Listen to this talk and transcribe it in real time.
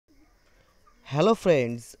Hello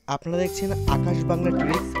friends, আপনারা দেখছেন আকাশ Bangla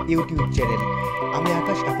tricks YouTube channel. আমি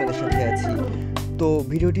আকাশ আপনাদের সাথে আছি। তো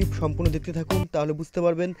ভিডিওটি সম্পূর্ণ দেখতে থাকুন, তাহলে বুঝতে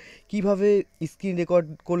পারবেন কিভাবে স্ক্রিন রেকর্ড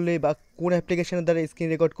করলে বা কোন অ্যাপ্লিকেশনের দ্বারা স্ক্রিন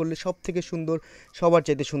রেকর্ড করলে সব থেকে সুন্দর, সবার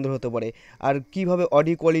চাইতে সুন্দর হতে পারে, আর কিভাবে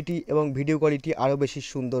অডিও কোয়ালিটি এবং ভিডিও কোয়ালিটি আরও বেশি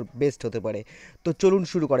সুন্দর বেস্ট হতে পারে। তো চলুন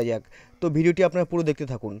শুরু করা যাক। তো ভিডিওটি আপনারা পুরো দেখতে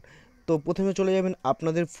থাকুন। তো প্রথমে চলে যাবেন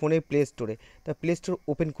আপনাদের ফোনে প্লে স্টোরে। তা প্লে স্টোর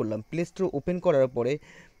ওপেন করলাম। প্লে স্টোর ওপেন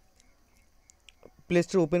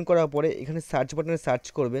করার পরে এখানে সার্চ বাটনে সার্চ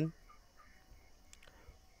করবেন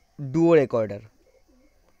ডুও রেকর্ডার।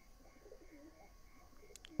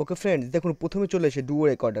 ওকে ফ্রেন্ডস, দেখুন প্রথমে চলে এসে ডুও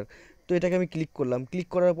রেকর্ডার। তো এটাকে আমি ক্লিক করলাম। ক্লিক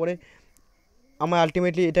করার পরে আমার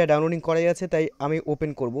আলটিমেটলি এটা ডাউনলোডিং করাই আছে, তাই আমি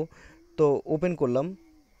ওপেন করব। তো ওপেন করলাম।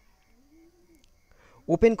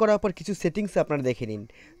 ওপেন করার পর কিছু সেটিংস আপনারা দেখে নিন।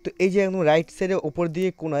 তো এই যে একদম রাইট সাইডে ওপর দিয়ে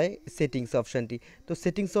কোনায় সেটিংস অপশানটি, তো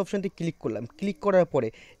সেটিংস অপশানটি ক্লিক করলাম। ক্লিক করার পরে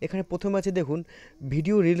এখানে প্রথমে আছে দেখুন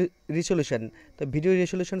ভিডিও রেজলিউশন। তো ভিডিও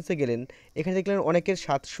রেজলিউশনসে গেলেন, এখানে দেখলেন অনেকের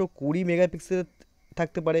 720 মেগাপিক্সেল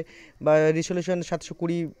থাকতে পারে, বা রেজলিউশন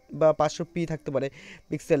 720 বা 500p থাকতে পারে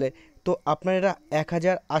পিক্সেলে। তো আপনারা এটা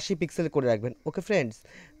 1080 পিক্সেল করে রাখবেন। ওকে ফ্রেন্ডস,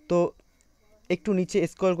 তো একটু নিচে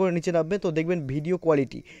স্ক্রল করে নিচে নামবে, তো দেখবেন ভিডিও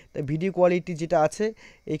কোয়ালিটি। তাই ভিডিও কোয়ালিটি যেটা আছে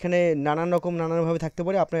এখানে নানানভাবে থাকতে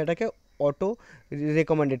পারে, আপনারা এটাকে অটো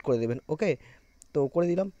রেকমেন্ডেড করে দেবেন। ওকে, তো করে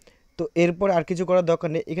দিলাম। তো এরপর আর কিছু করার দরকার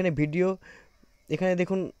নেই। এখানে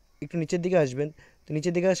দেখুন একটু নিচের দিকে আসবেন। তো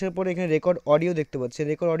নিচের দিকে আসার পরে এখানে রেকর্ড অডিও দেখতে পাচ্ছেন।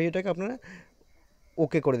 রেকর্ড অডিওটাকে আপনারা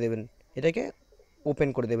ওকে করে দেবেন, এটাকে ওপেন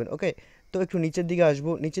করে দেবেন। ওকে, তো একটু নিচের দিকে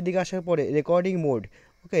আসবো। নিচের দিকে আসার পরে রেকর্ডিং মোড।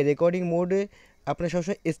 ওকে, রেকর্ডিং মোডে আপনার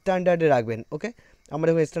সবসময় স্ট্যান্ডার্ডে রাখবেন। ওকে, আমার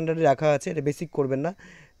এখন স্ট্যান্ডার্ডে রাখা আছে, এটা বেসিক করবেন না।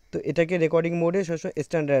 তো এটাকে রেকর্ডিং মোডে সবসময়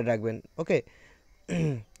স্ট্যান্ডার্ডে রাখবেন। ওকে,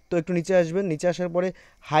 তো একটু নিচে আসবেন। নিচে আসার পরে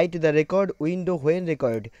height the record window when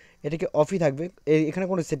record, এটাকে অফই থাকবে। এখানে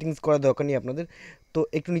কোনো সেটিংস করার দরকার নেই আপনাদের। তো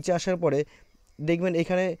একটু নিচে আসার পরে দেখবেন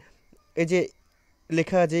এখানে এই যে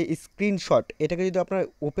লেখা আছে স্ক্রিনশট, এটাকে যদি আপনারা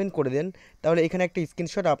ওপেন করে দেন তাহলে এখানে একটা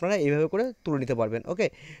স্ক্রিনশট আপনারা এইভাবে করে তুলে নিতে পারবেন। ওকে,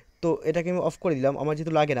 তো এটাকে আমি অফ করে দিলাম, আমার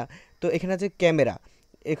যেহেতু লাগে না। তো এখানে আছে ক্যামেরা।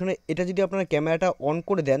 এখানে এটা যদি আপনারা ক্যামেরাটা অন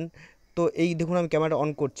করে দেন, তো এই দেখুন আমি ক্যামেরাটা অন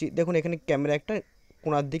করছি, দেখুন এখানে ক্যামেরা একটা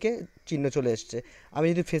কোণার দিকে চিহ্ন চলে এসছে। আমি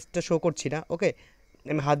যদি ফেসটা শো করছি না, ওকে,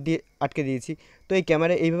 আমি হাত দিয়ে আটকে দিয়েছি। তো এই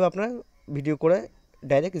ক্যামেরা এইভাবে আপনারা ভিডিও করে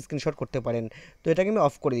ডাইরেক্ট স্ক্রিনশট করতে পারেন। তো এটাকে আমি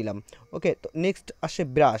অফ করে দিলাম। ওকে, তো নেক্সট আসে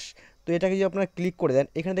ব্রাশ। তো এটাকে যদি আপনারা ক্লিক করে দেন,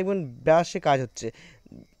 এখানে দেখবেন ব্রাশে কাজ হচ্ছে।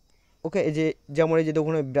 ওকে, এই যে যেমন এই যে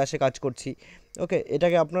দেখুন আমি ব্রাশে কাজ করছি। ওকে,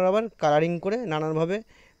 এটাকে আপনারা আবার কালারিং করে নানানভাবে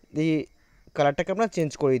এই কালারটাকে আপনারা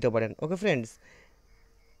চেঞ্জ করে দিতে পারেন। ওকে ফ্রেন্ডস,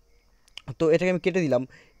 তো এটাকে আমি কেটে দিলাম।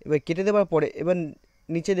 এবার কেটে দেওয়ার পরে এবার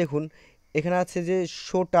নিচে দেখুন এখানে আছে যে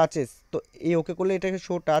শো টাচেস। তো এই ওকে করলে এটাকে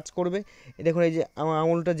শো টাচ করবে। দেখুন এই যে আমার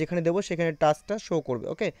আঙুলটা যেখানে দেবো সেখানে টাচটা শো করবে।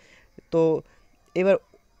 ওকে, তো এবার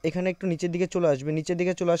এখানে একটু নিচের দিকে চলে আসবে। নিচের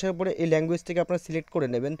দিকে চলে আসার পরে এই ল্যাঙ্গুয়েজ থেকে আপনারা সিলেক্ট করে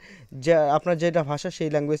নেবেন, যা আপনার যেটা ভাষা সেই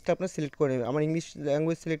ল্যাঙ্গুয়েজটা আপনার সিলেক্ট করে নেবেন। আমার ইংলিশ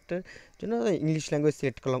ল্যাঙ্গুয়েজ সিলেক্টের জন্য ইংলিশ ল্যাঙ্গুয়েজ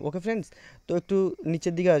সিলেক্ট করলাম। ওকে ফ্রেন্ডস, তো একটু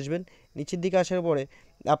নিচের দিকে আসবেন। নিচের দিকে আসার পরে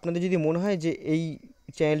আপনাদের যদি মনে হয় যে এই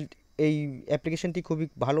চ্যানেল এই অ্যাপ্লিকেশানটি খুবই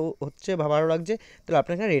ভালো হচ্ছে বা ভালো লাগছে, তাহলে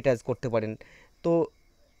আপনারা এখানে রেটাজ করতে পারেন। তো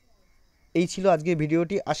এই ছিল আজকের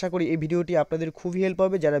ভিডিওটি। আশা করি এই ভিডিওটি আপনাদের খুবই হেল্প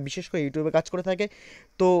হবে যারা বিশেষ করে ইউটিউবে কাজ করে থাকে।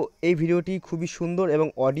 তো এই ভিডিওটি খুবই সুন্দর এবং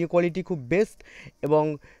অডিও কোয়ালিটি খুব বেস্ট এবং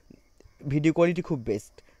ভিডিও কোয়ালিটি খুব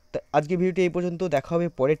বেস্ট। তা আজকের ভিডিওটি এই পর্যন্ত, দেখা হবে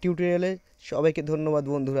পরের টিউটোরিয়ালে। সবাইকে ধন্যবাদ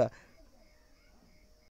বন্ধুরা।